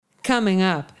Coming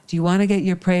up, do you want to get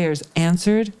your prayers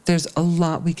answered? There's a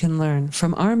lot we can learn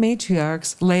from our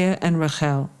matriarchs, Leah and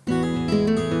Rachel.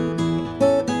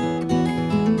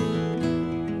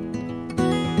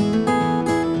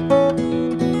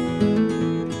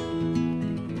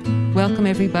 Welcome,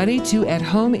 everybody, to At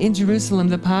Home in Jerusalem,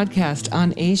 the podcast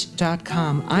on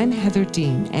aish.com. I'm Heather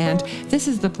Dean, and this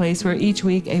is the place where each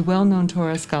week a well-known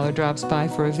Torah scholar drops by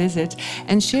for a visit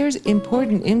and shares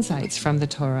important insights from the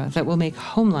Torah that will make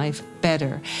home life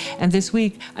better. And this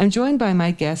week, I'm joined by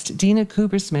my guest, Dina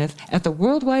Coopersmith, at the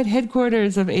worldwide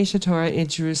headquarters of Aish Torah in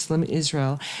Jerusalem,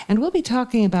 Israel. And we'll be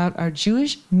talking about our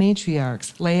Jewish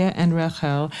matriarchs, Leah and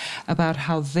Rachel, about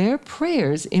how their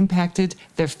prayers impacted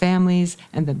their families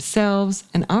and themselves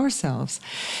and ourselves.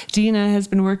 Dina has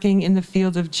been working in the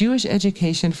field of Jewish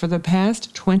education for the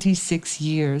past 26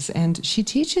 years, and she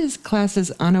teaches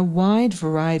classes on a wide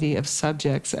variety of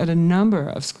subjects at a number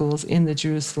of schools in the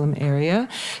Jerusalem area.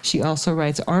 She also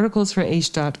writes articles for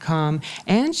aish.com,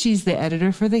 and she's the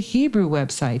editor for the Hebrew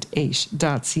website,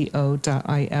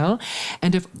 aish.co.il.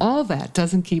 And if all that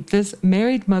doesn't keep this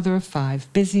married mother of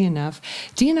five busy enough,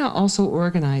 Dina also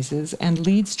organizes and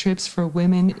leads trips for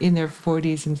women in their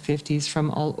 40s and 50s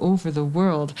from all over the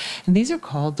world. And these are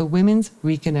called the Women's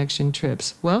Reconnection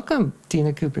Trips. Welcome,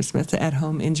 Dina Coopersmith, to At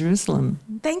Home in Jerusalem.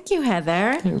 Thank you,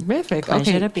 Heather. Terrific.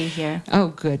 Pleasure to be here. Oh,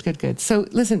 good. So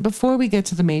listen, before we get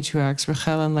to the matriarchs,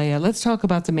 Rachel and Leah, let's talk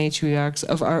about the matriarchs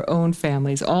of our own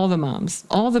families, all the moms,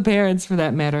 all the parents for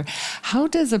that matter. How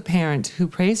does a parent who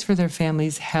prays for their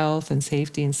family's health and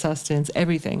safety and sustenance,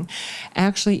 everything,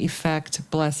 actually effect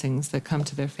blessings that come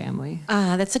to their family?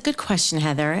 That's a good question,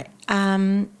 Heather.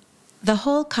 The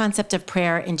whole concept of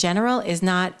prayer in general is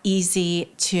not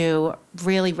easy to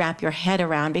really wrap your head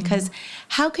around because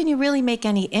how can you really make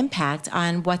any impact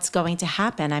on what's going to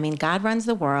happen? I mean, God runs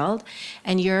the world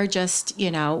and you're just,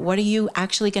 what are you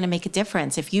actually going to make a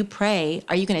difference? If you pray,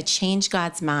 are you going to change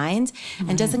God's mind?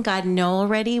 And doesn't God know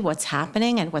already what's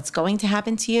happening and what's going to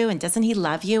happen to you? And doesn't he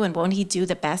love you? And won't he do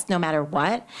the best no matter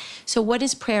what? So what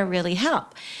does prayer really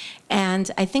help?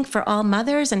 And I think for all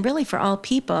mothers and really for all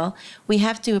people, we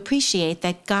have to appreciate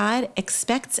that God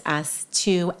expects us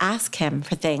to ask him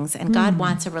for things and God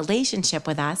wants a relationship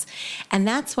with us. And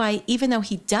that's why even though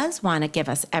he does want to give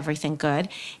us everything good,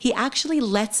 he actually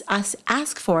lets us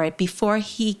ask for it before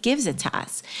he gives it to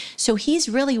us. So he's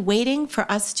really waiting for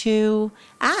us to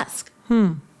ask.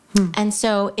 And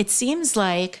so it seems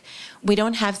like we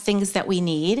don't have things that we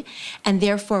need, and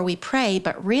therefore we pray,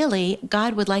 but really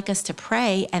God would like us to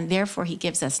pray, and therefore he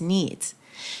gives us needs.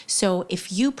 So if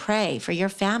you pray for your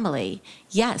family,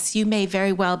 yes, you may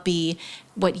very well be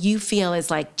what you feel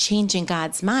is like changing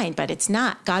God's mind, but it's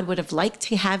not. God would have liked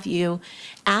to have you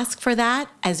ask for that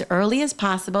as early as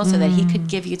possible so that he could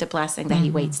give you the blessing that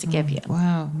he waits to give you.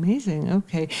 Wow, amazing.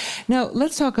 Okay. Now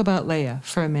let's talk about Leah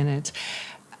for a minute.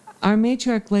 Our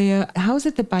matriarch Leah, how is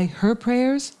it that by her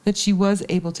prayers that she was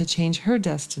able to change her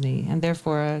destiny and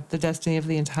therefore the destiny of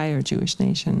the entire Jewish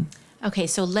nation? Okay,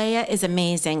 so Leah is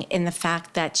amazing in the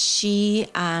fact that she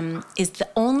is the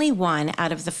only one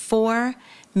out of the four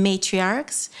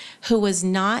matriarchs who was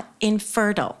not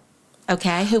infertile.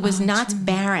 Okay, who was not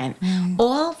barren.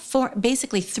 All four,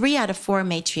 basically 3 out of 4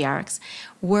 matriarchs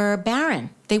were barren.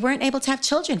 They weren't able to have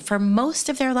children for most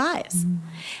of their lives.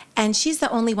 And she's the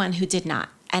only one who did not.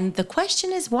 And the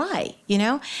question is why,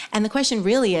 And the question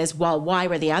really is, well, why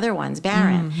were the other ones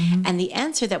barren? And the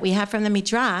answer that we have from the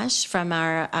Midrash, from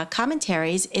our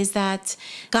commentaries, is that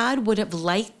God would have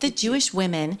liked the Jewish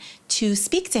women to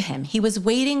speak to him. He was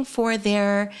waiting for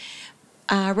their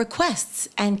requests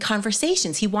and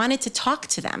conversations. He wanted to talk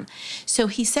to them. So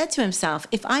he said to himself,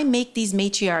 if I make these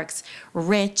matriarchs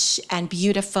rich and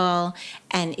beautiful,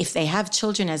 and if they have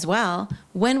children as well,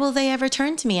 when will they ever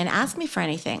turn to me and ask me for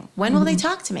anything? When will they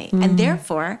talk to me? And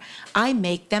therefore, I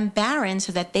make them barren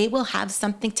so that they will have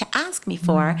something to ask me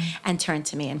for and turn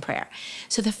to me in prayer.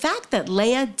 So the fact that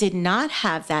Leah did not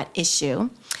have that issue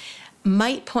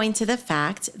might point to the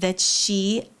fact that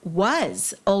she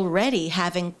was already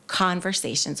having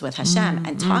conversations with Hashem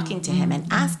and talking to him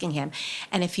and asking him.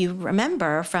 And if you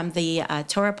remember from the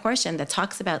Torah portion that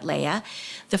talks about Leah,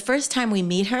 the first time we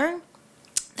meet her,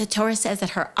 the Torah says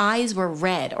that her eyes were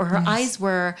red, or her eyes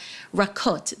were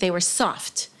rakot, they were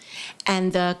soft.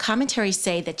 And the commentaries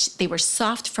say that they were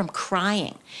soft from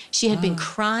crying. She had been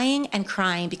crying and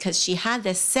crying because she had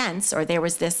this sense, or there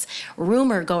was this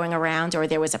rumor going around, or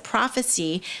there was a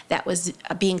prophecy that was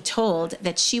being told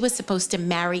that she was supposed to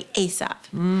marry Esau,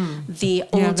 the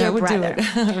older brother.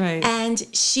 Right. And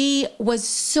she was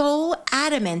so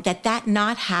adamant that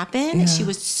not happen. She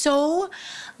was so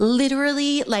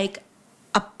literally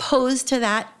opposed to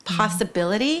that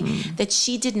possibility that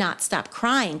she did not stop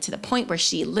crying to the point where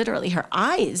she literally, her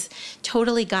eyes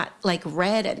totally got like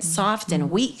red and soft and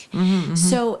weak.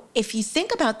 So if you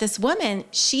think about this woman,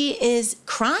 she is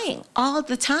crying all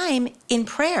the time in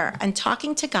prayer and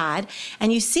talking to God.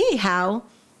 And you see how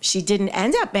she didn't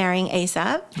end up marrying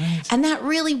Esav. Right. And that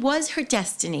really was her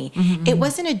destiny. It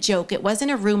wasn't a joke. It wasn't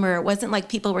a rumor. It wasn't like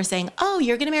people were saying, oh,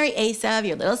 you're going to marry Esav.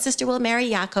 Your little sister will marry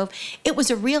Yaakov. It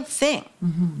was a real thing.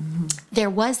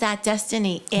 There was that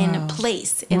destiny in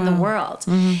place in the world.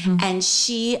 And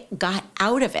she got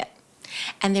out of it.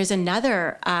 And there's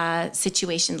another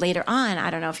situation later on. I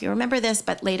don't know if you remember this,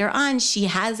 but later on, she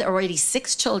has already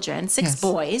 6 children, 6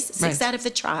 boys, 6 out of the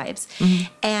tribes.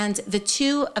 And the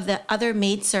 2 of the other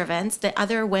maidservants, the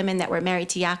other women that were married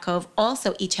to Yaakov,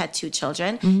 also each had 2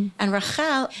 children. And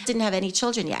Rachel didn't have any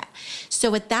children yet.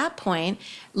 So at that point,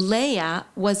 Leah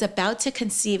was about to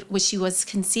conceive, she was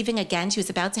conceiving again. She was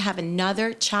about to have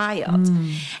another child.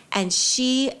 And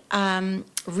she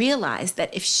realized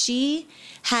that if she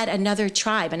had another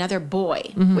tribe, another boy,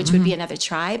 which would be another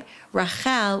tribe,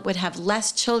 Rachel would have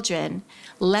less children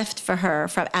left for her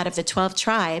from out of the 12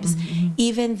 tribes,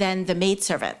 even than the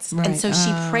maidservants. Right. And so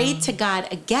she prayed to God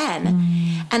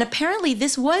again. And apparently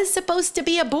this was supposed to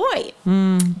be a boy.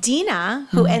 Dina,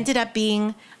 who ended up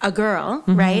being a girl,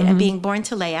 right, and being born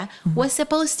to Leah, was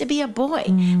supposed to be a boy.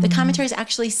 The commentaries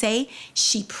actually say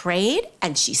she prayed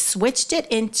and she switched it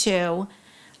into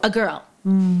a girl.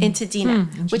 Into Dina,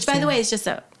 which by the way is just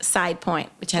a side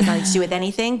point, which has nothing to do with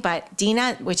anything, but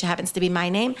Dina, which happens to be my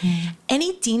name,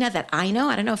 any Dina that I know,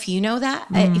 I don't know if you know that,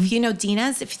 if you know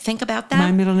Dina's, if you think about that.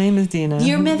 My middle name is Dina.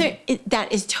 Your mother,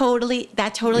 that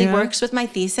totally works with my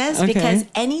thesis, because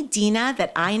any Dina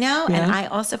that I know, and I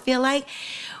also feel like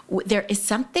there is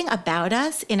something about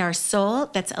us in our soul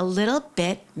that's a little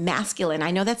bit masculine. I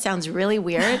know that sounds really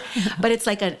weird, but it's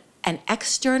like an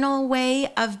external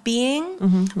way of being,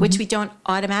 which we don't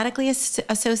automatically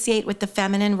associate with the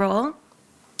feminine role.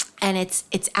 And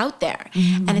it's out there.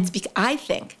 And I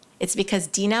think it's because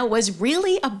Dina was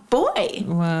really a boy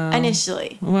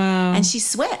initially. And she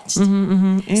switched.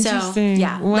 Interesting.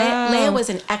 So, Leah was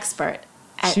an expert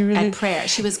at prayer.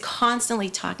 She was constantly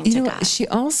talking to God. She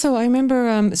also, I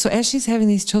remember, so as she's having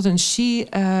these children,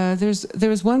 there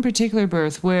was one particular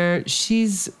birth where she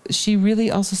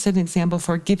really also set an example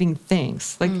for giving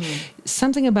thanks. Like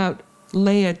something about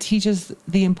Leah teaches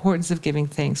the importance of giving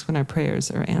thanks when our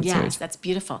prayers are answered. Yes, that's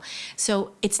beautiful.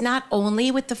 So it's not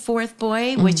only with the 4th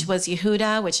boy, which was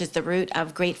Yehuda, which is the root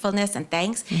of gratefulness and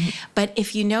thanks, but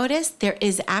if you notice, there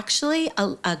is actually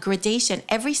a gradation.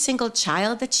 Every single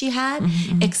child that she had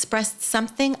expressed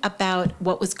something about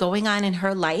what was going on in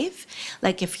her life.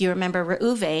 Like if you remember,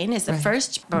 Reuven is the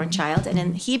firstborn child, and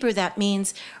in Hebrew that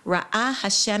means Ra'ah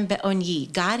Hashem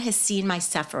be'onyi. God has seen my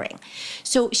suffering.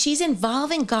 So she's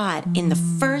involving God in the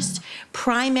first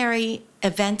primary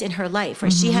event in her life where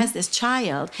she has this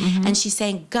child and she's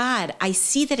saying, God, I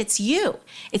see that it's you.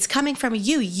 It's coming from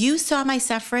you. You saw my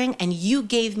suffering and you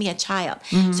gave me a child.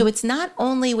 So it's not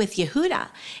only with Yehuda,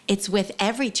 it's with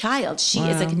every child. She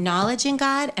is acknowledging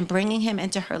God and bringing him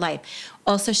into her life.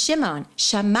 Also Shimon,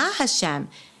 Shama Hashem.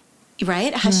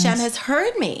 Right? Hashem has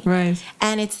heard me. Right.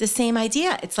 And it's the same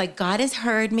idea. It's like God has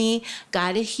heard me.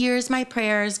 God hears my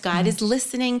prayers. God is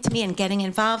listening to me and getting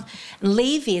involved.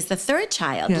 Levi is the 3rd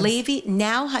child. Yes. Levi,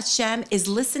 now Hashem is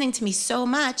listening to me so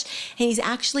much, and he's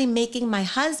actually making my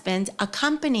husband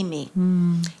accompany me.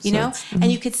 You know?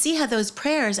 And you could see how those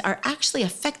prayers are actually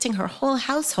affecting her whole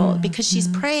household because she's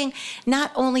praying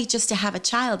not only just to have a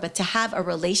child, but to have a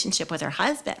relationship with her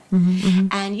husband.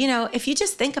 And, you know, if you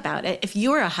just think about it, if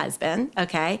you're a husband,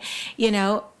 okay, you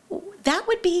know, that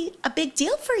would be a big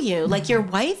deal for you. Like your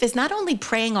wife is not only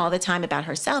praying all the time about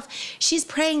herself, she's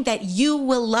praying that you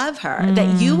will love her,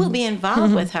 that you will be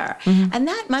involved with her. And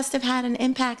that must have had an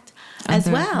impact as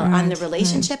well on the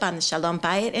relationship, on the shalom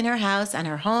bayit in her house, on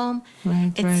her home.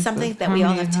 It's something that we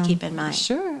all have to keep in mind.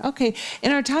 Sure. Okay.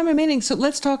 In our time remaining, so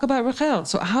let's talk about Rachel.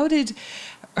 So how did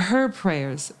her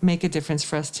prayers make a difference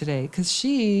for us today? Because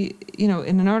she, you know,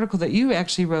 in an article that you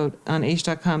actually wrote on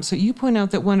Aish.com, so you point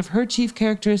out that one of her chief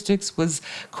characteristics was,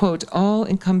 quote,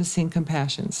 all-encompassing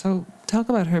compassion. So talk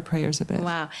about her prayers a bit.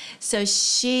 Wow. So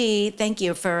thank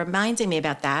you for reminding me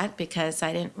about that, because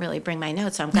I didn't really bring my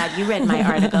notes, so I'm glad you read my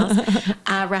articles.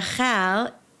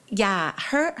 Rachel, yeah,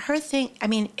 her thing, I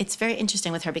mean, it's very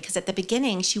interesting with her because at the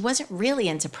beginning, she wasn't really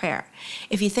into prayer.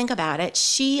 If you think about it,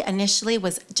 she initially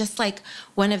was just like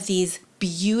one of these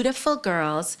beautiful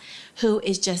girls who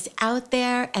is just out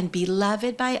there and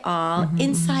beloved by all,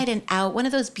 inside and out. One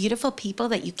of those beautiful people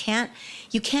that you can't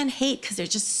hate because they're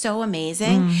just so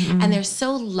amazing and they're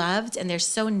so loved and they're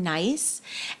so nice.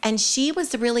 And she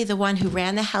was really the one who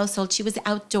ran the household. She was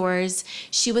outdoors.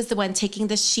 She was the one taking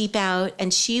the sheep out,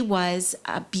 and she was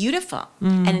beautiful.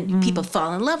 And people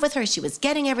fall in love with her. She was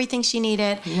getting everything she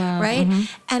needed, right?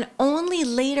 And only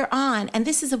later on, and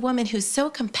this is a woman who's so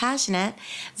compassionate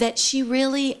that she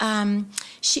really,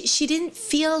 she didn't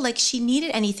feel like she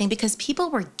needed anything because people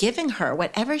were giving her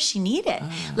whatever she needed.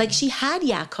 Like she had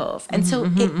Yaakov. And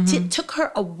so it took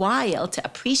her a while to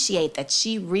appreciate that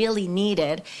she really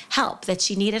needed help, that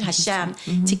she needed Hashem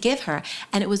to give her.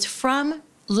 And it was from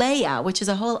Leah, which is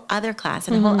a whole other class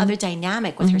and a whole other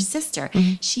dynamic with her sister.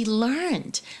 She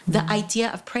learned the idea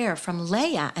of prayer from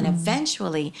Leah and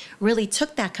eventually really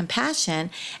took that compassion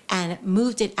and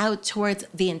moved it out towards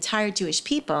the entire Jewish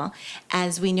people.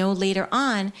 As we know later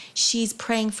on, she's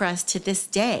praying for us to this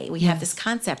day. We have this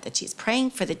concept that she's praying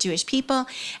for the Jewish people,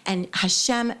 and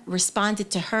Hashem responded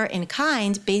to her in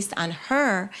kind based on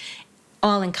her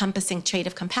all-encompassing trait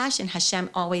of compassion. Hashem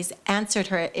always answered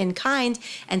her in kind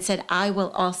and said, I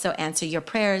will also answer your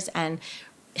prayers and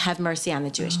have mercy on the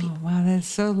Jewish people. Wow, that's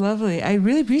so lovely. I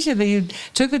really appreciate that you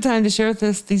took the time to share with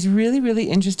us these really, really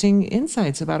interesting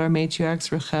insights about our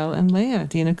matriarchs, Rachel and Leah.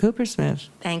 Dina Coopersmith.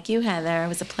 Thank you, Heather. It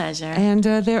was a pleasure. And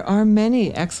there are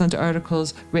many excellent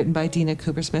articles written by Dina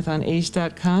Coopersmith on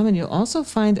age.com, and you'll also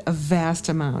find a vast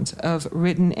amount of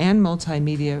written and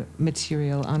multimedia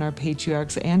material on our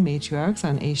patriarchs and matriarchs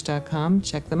on age.com.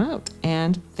 Check them out.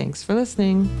 And thanks for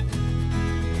listening.